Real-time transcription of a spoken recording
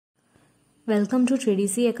Welcome to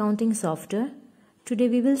TRADEASY accounting software. Today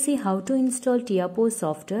we will see how to install TUTORIAL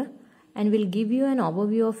software and will give you an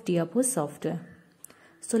overview of TUTORIal software.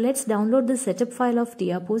 So let's download the setup file of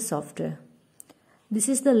TUTORIal software. This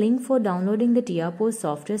is the link for downloading the TUTORIal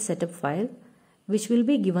software setup file, which will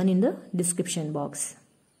be given in the description box.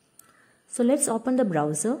 So let's open the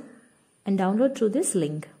browser and download through this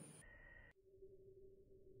link.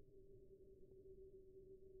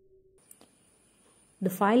 The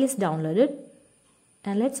file is downloaded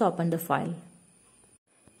and let's open the file.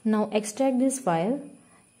 Now extract this file,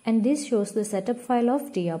 and this shows the setup file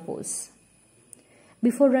of TUTORIal.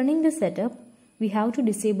 Before running the setup, we have to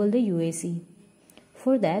disable the UAC.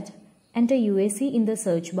 For that, enter UAC in the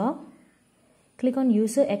search bar. Click on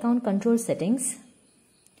User Account Control Settings.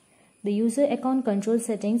 The User Account Control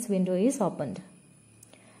Settings window is opened.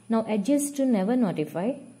 Now adjust to Never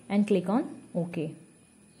Notify and click on OK.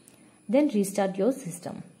 Then restart your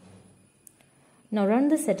system. Now run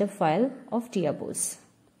the setup file of TUTORIal.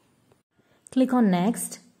 Click on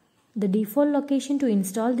Next. The default location to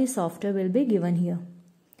install the software will be given here.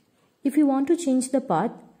 If you want to change the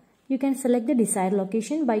path, you can select the desired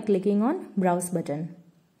location by clicking on Browse button.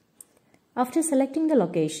 After selecting the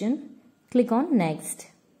location, click on Next.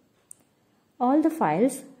 All the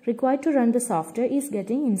files required to run the software is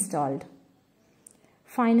getting installed.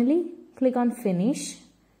 Finally, click on Finish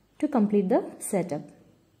to complete the setup.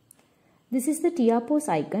 This is the TUTORIal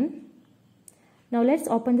icon. Now let's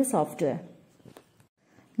open the software.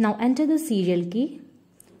 Now enter the serial key,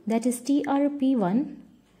 that is TRP1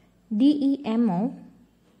 DEMO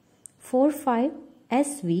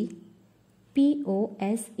 45SV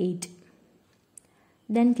POS8.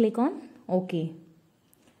 Then click on OK.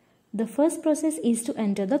 The first process is to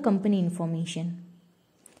enter the company information.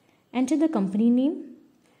 Enter the company name,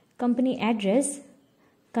 company address,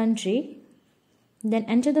 country, then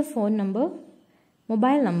enter the phone number,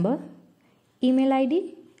 mobile number, email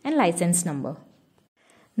ID and license number.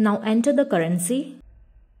 Now enter the currency,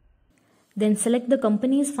 then select the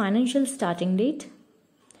company's financial starting date,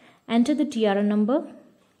 enter the TRN number,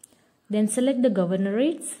 then select the governor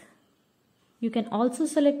rates. You can also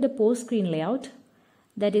select the post screen layout,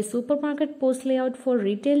 that is supermarket post layout for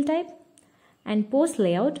retail type and post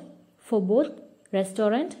layout for both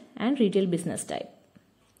restaurant and retail business type.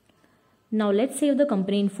 Now let's save the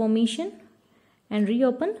company information and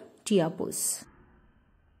reopen TUTORIal.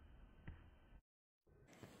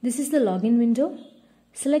 This is the login window.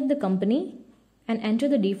 Select the company and enter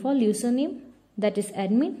the default username, that is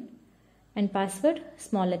admin, and password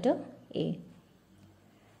small letter A.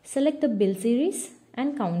 Select the bill series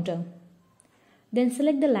and counter. Then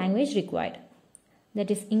select the language required, that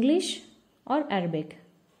is English or Arabic.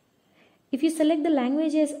 If you select the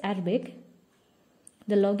language as Arabic,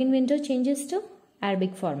 the login window changes to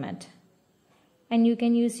Arabic format, and you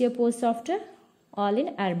can use your post software all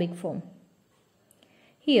in Arabic form.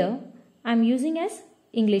 Here I am using as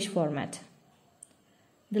English format.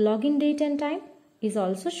 The login date and time is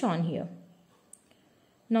also shown here.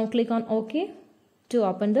 Now click on OK to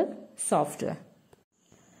open the software.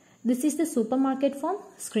 This is the supermarket form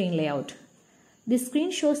screen layout. This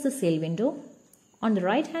screen shows the sale window. On the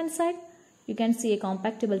right hand side, you can see a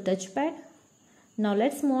compactable touchpad. Now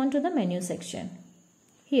let's move on to the menu section.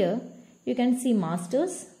 Here you can see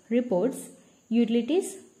Masters, Reports,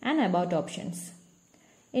 Utilities and About options.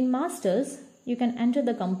 In Masters, you can enter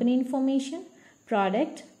the company information,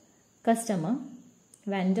 product, customer,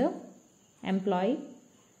 vendor, employee,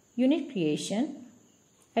 unit creation,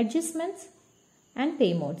 adjustments and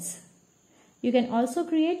pay modes. You can also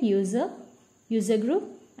create user group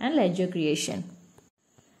and ledger creation.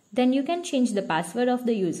 Then you can change the password of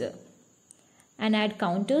the user and add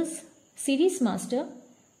counters, series master,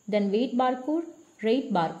 then weight barcode,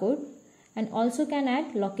 rate barcode, and also can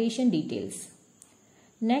add location details.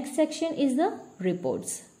 Next section is the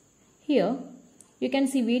reports. Here you can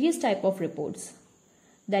see various type of reports,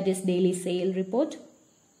 that is daily sale report,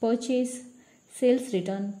 purchase, sales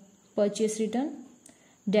return, purchase return,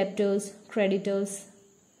 debtors, creditors,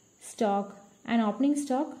 stock and opening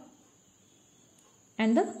stock,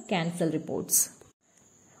 and the cancel reports.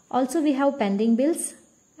 Also we have pending bills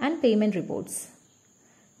and payment reports.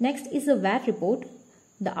 Next is the VAT report.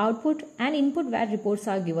 The output and input VAT reports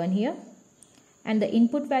are given here, and the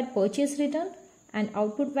input VAT purchase return and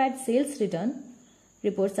output VAT sales return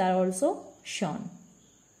reports are also shown.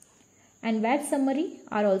 And VAT summary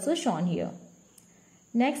are also shown here.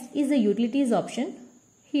 Next is the utilities option.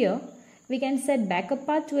 Here we can set backup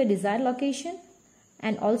path to a desired location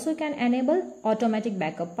and also can enable automatic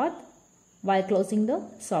backup path while closing the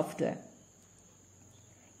software.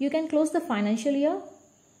 You can close the financial year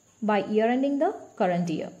by year ending the current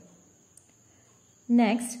year.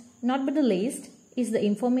 Next, not but the least, is the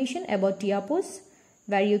information about TIAPOS,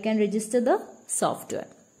 where you can register the software.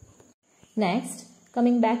 Next,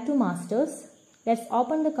 coming back to masters, let's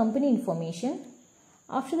open the company information.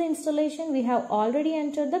 After the installation, we have already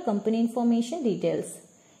entered the company information details.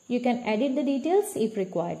 You can edit the details if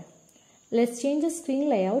required. Let's change the screen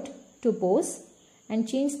layout to POS and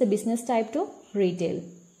change the business type to retail.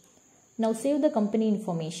 Now save the company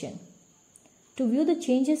information. To view the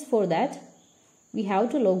changes for that, we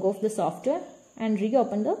have to log off the software and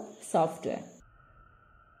reopen the software.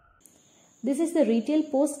 This is the retail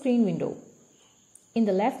POS screen window. In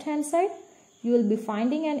the left hand side, you will be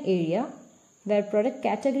finding an area where product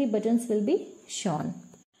category buttons will be shown.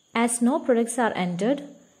 As no products are entered,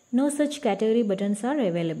 no such category buttons are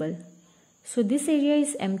available. So this area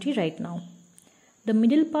is empty right now. The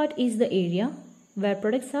middle part is the area where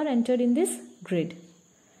products are entered in this grid.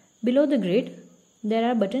 Below the grid, there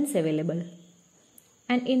are buttons available.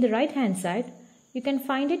 And in the right hand side, you can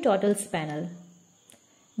find a totals panel.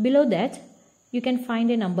 Below that, you can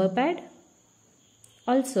find a number pad.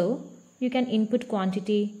 Also, you can input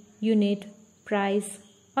quantity, unit, price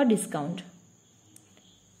or discount.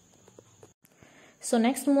 So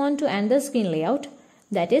next move on to another screen layout,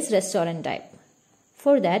 that is restaurant type.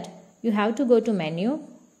 For that, you have to go to menu,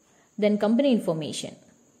 then company information.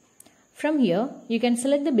 From here, you can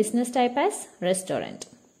select the business type as restaurant.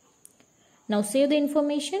 Now save the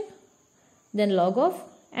information, then log off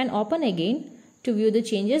and open again to view the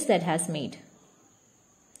changes that has made.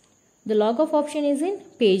 The log off option is in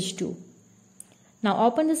page 2. Now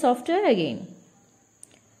open the software again.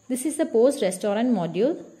 This is the POS restaurant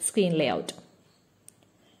module screen layout.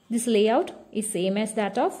 This layout is same as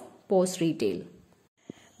that of POS retail.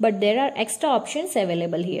 But there are extra options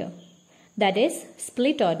available here. That is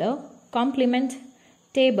split order, complement,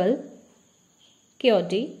 table,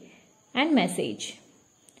 QOT and message.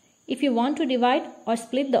 If you want to divide or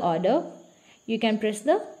split the order, you can press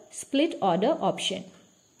the split order option.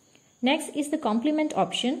 Next is the complement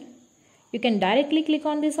option. You can directly click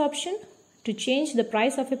on this option to change the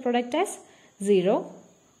price of a product as 0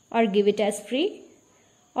 or give it as free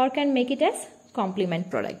or can make it as complement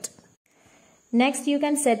product. Next you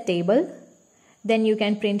can set table, then you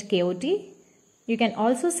can print QOT. You can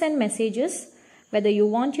also send messages whether you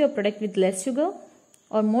want your product with less sugar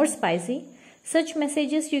or more spicy. Such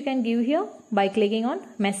messages you can give here by clicking on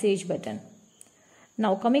message button.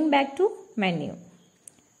 Now coming back to menu,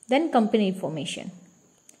 then company information.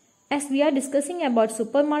 As we are discussing about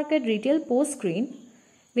supermarket retail POS screen,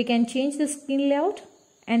 we can change the screen layout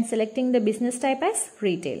and selecting the business type as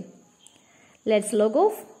retail. Let's log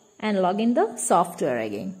off and log in the software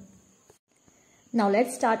again. Now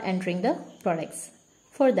let's start entering the products.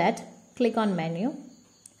 For that, click on menu,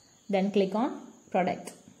 then click on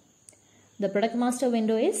product. The product master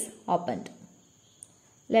window is opened.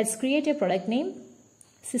 Let's create a product name,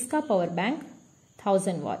 Siska Power Bank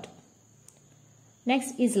 1000 watt.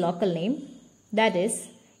 Next is local name. That is,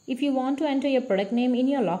 if you want to enter your product name in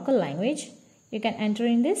your local language, you can enter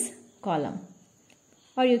in this column.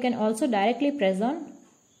 Or you can also directly press on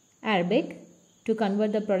Arabic to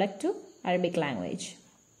convert the product to Arabic language.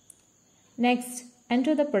 Next,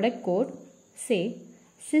 enter the product code, say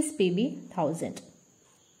SysPB 1000.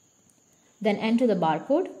 Then enter the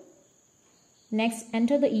barcode. Next,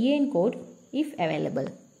 enter the EAN code if available.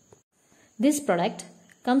 This product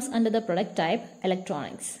comes under the product type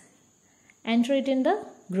electronics. Enter it in the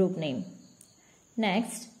group name.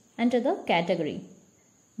 Next, enter the category,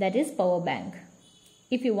 that is power bank.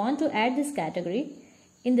 If you want to add this category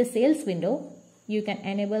in the sales window, you can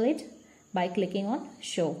enable it by clicking on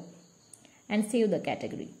show and save the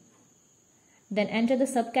category. Then enter the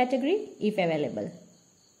subcategory if available.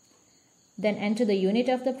 Then enter the unit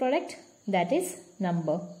of the product, that is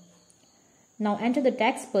number. Now enter the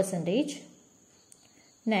tax percentage.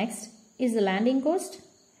 Next is the landing cost.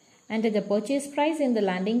 Enter the purchase price in the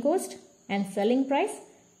landing cost and selling price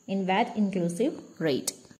in VAT inclusive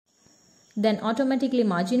rate. Then automatically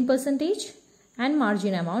margin percentage and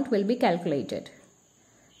margin amount will be calculated.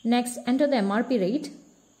 Next, enter the MRP rate.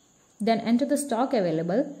 Then enter the stock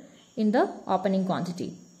available in the opening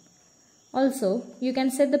quantity. Also, you can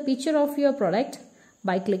set the picture of your product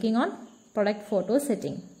by clicking on product photo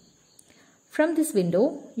setting. From this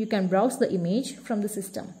window, you can browse the image from the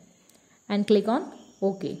system and click on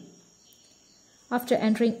OK. After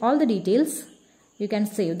entering all the details, you can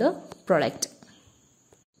save the product.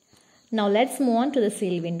 Now let's move on to the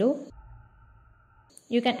sale window.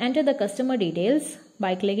 You can enter the customer details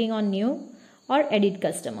by clicking on New or Edit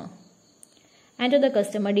Customer. Enter the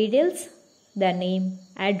customer details, their name,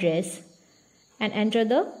 address, and enter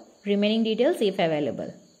the remaining details if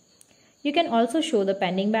available. You can also show the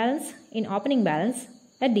pending balance in opening balance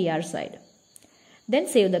at DR side. Then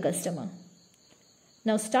save the customer.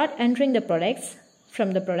 Now start entering the products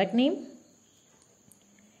from the product name.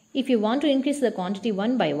 If you want to increase the quantity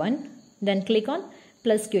one by one, then click on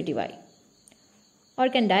plus QTY, or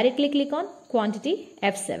can directly click on quantity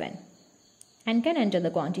F7 and can enter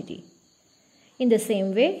the quantity. In the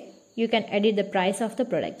same way, you can edit the price of the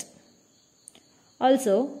product.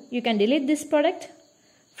 Also, you can delete this product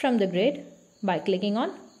from the grid by clicking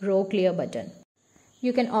on row clear button.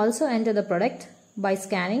 You can also enter the product by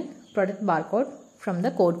scanning product barcode from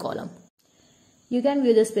the code column. You can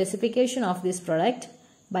view the specification of this product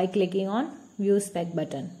by clicking on view spec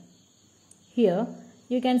button. Here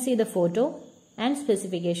you can see the photo and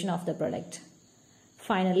specification of the product.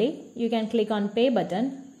 Finally, you can click on pay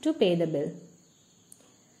button to pay the bill.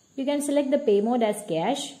 You can select the pay mode as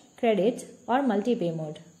cash, credit or multi-pay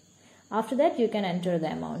mode. After that, you can enter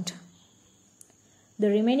the amount. The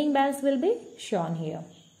remaining balance will be shown here.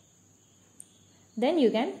 Then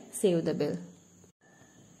you can save the bill.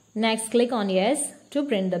 Next, click on yes to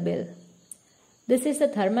print the bill. This is the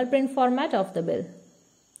thermal print format of the bill.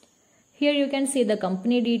 Here you can see the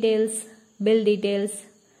company details, bill details,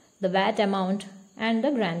 the VAT amount and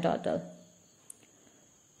the grand total.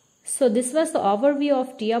 So this was the overview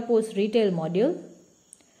of TIA Post Retail module.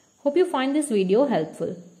 Hope you find this video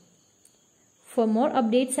helpful. For more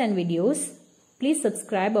updates and videos, please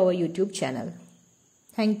subscribe our YouTube channel.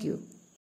 Thank you.